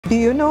Do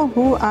you know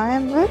who I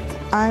am with?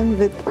 I'm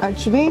with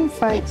Ajmain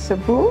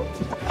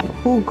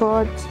who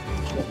got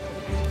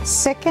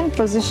second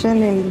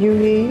position in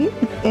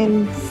UAE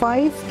in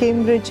 5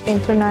 Cambridge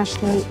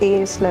International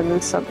AS level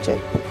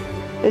subject.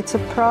 It's a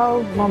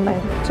proud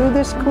moment to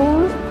the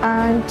school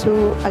and to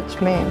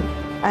Ajmain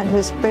and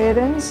his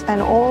parents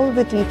and all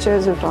the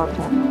teachers who taught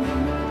him.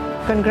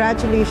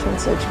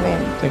 Congratulations,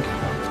 Ajmain. Thank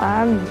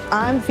you.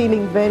 I'm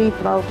feeling very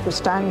proud to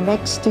stand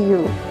next to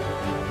you.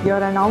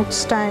 You're an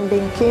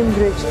outstanding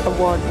Cambridge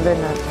Award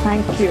winner.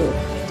 Thank you.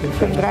 Thank you.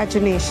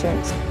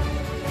 Congratulations.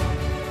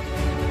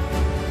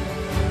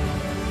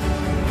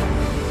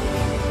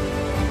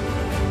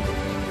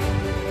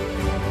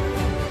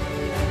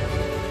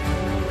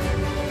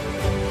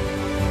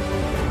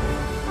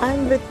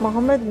 I'm with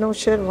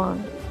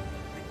Nosherwan,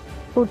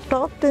 who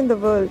topped in the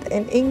world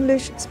in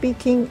English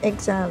speaking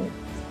exam.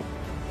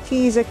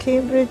 He is a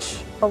Cambridge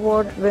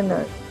Award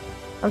winner.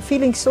 I'm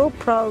feeling so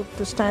proud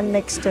to stand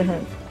next to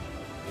him.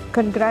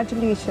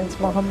 Congratulations,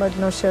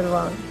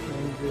 Nosherwan.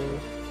 Thank you.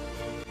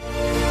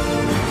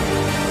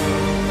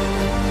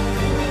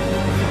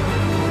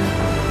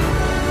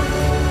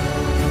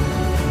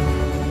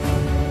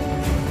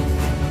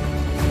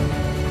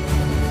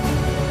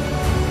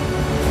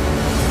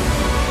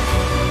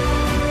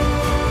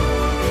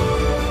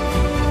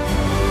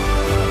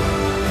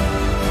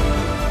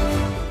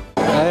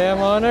 I am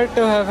honored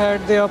to have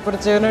had the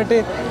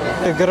opportunity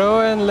to grow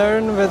and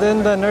learn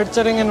within the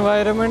nurturing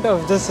environment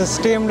of this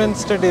esteemed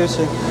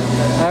institution.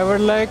 I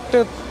would like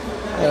to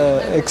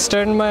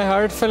extend my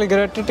heartfelt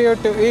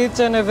gratitude to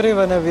each and every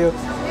one of you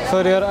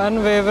for your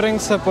unwavering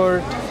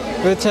support,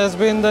 which has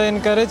been the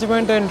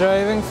encouragement and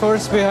driving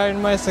force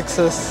behind my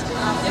success.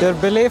 Your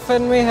belief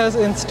in me has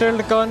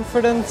instilled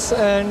confidence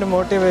and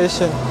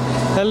motivation,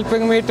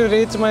 helping me to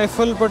reach my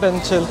full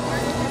potential.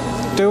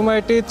 To my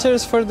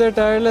teachers for their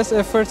tireless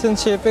efforts in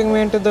shaping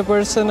me into the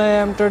person I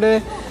am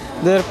today,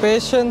 their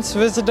patience,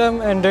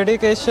 wisdom, and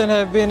dedication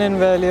have been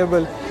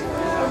invaluable.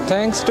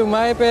 Thanks to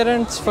my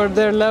parents for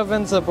their love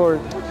and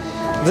support.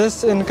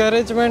 This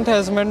encouragement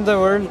has meant the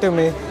world to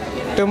me.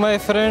 To my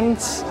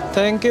friends,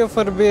 thank you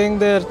for being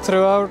there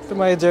throughout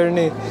my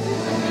journey.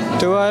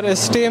 To our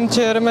esteemed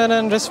chairman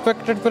and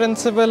respected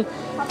principal,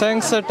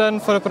 thanks a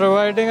ton for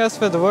providing us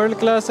with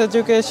world-class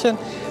education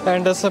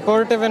and a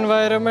supportive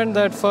environment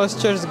that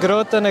fosters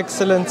growth and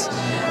excellence.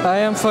 I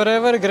am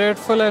forever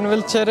grateful and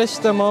will cherish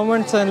the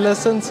moments and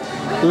lessons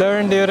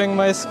learned during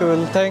my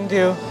school. Thank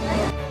you.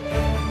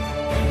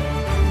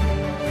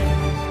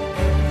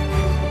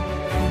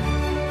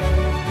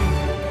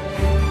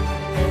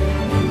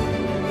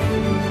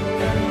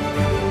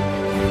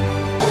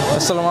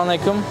 Assalamu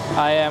alaikum.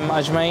 I am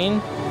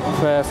Ajmain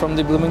from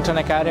the Bloomington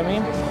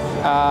Academy.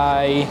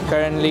 I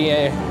currently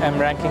am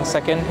ranking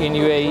 2nd in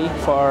UAE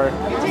for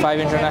 5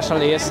 international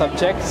AS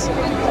subjects.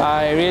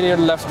 I really would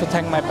love to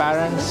thank my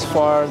parents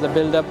for the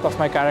build-up of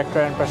my character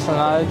and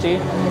personality.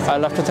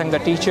 I'd love to thank the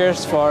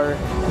teachers for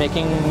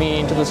making me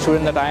into the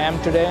student that I am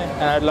today.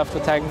 And I'd love to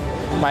thank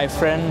my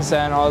friends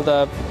and all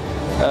the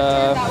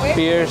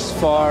peers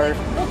for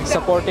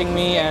supporting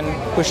me and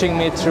pushing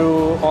me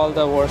through all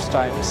the worst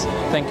times.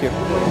 Thank you.